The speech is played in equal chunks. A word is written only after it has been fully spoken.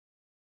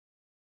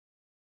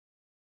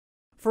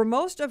For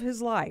most of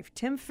his life,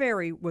 Tim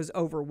Ferry was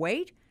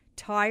overweight,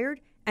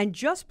 tired, and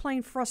just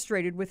plain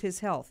frustrated with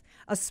his health,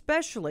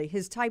 especially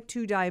his type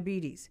 2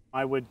 diabetes.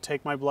 I would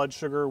take my blood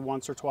sugar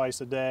once or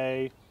twice a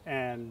day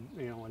and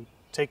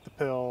take the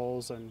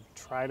pills and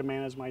try to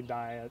manage my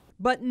diet.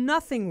 But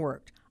nothing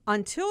worked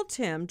until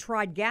Tim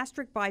tried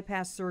gastric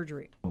bypass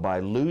surgery.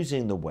 By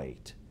losing the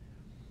weight,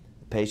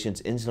 the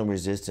patient's insulin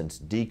resistance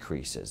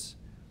decreases,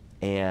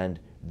 and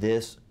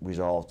this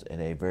results in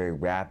a very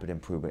rapid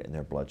improvement in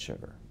their blood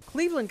sugar.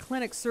 Cleveland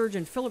Clinic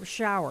surgeon Philip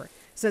Schauer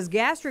says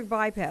gastric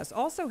bypass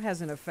also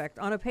has an effect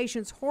on a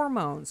patient's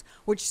hormones,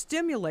 which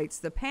stimulates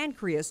the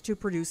pancreas to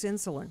produce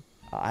insulin.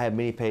 I have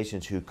many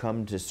patients who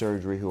come to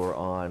surgery who are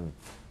on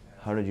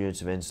 100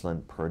 units of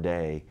insulin per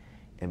day,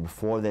 and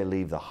before they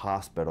leave the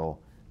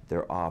hospital,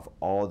 they're off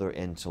all their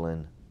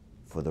insulin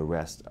for the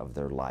rest of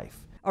their life.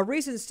 A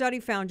recent study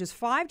found just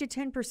 5 to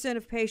 10%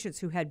 of patients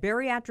who had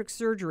bariatric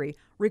surgery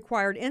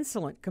required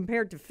insulin,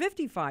 compared to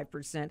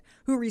 55%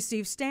 who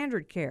received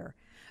standard care.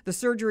 The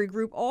surgery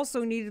group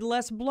also needed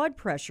less blood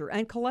pressure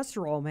and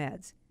cholesterol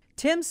meds.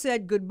 Tim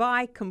said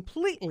goodbye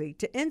completely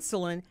to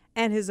insulin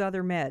and his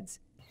other meds.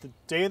 The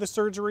day of the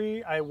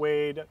surgery, I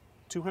weighed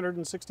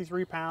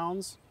 263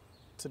 pounds.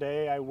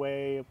 Today, I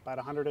weigh about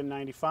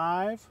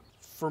 195.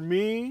 For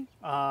me,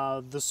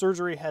 the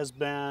surgery has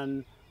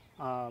been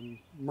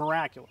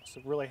miraculous.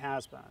 It really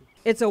has been.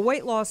 It's a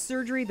weight loss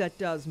surgery that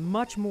does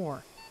much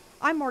more.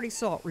 I'm Marty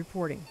Salt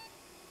reporting.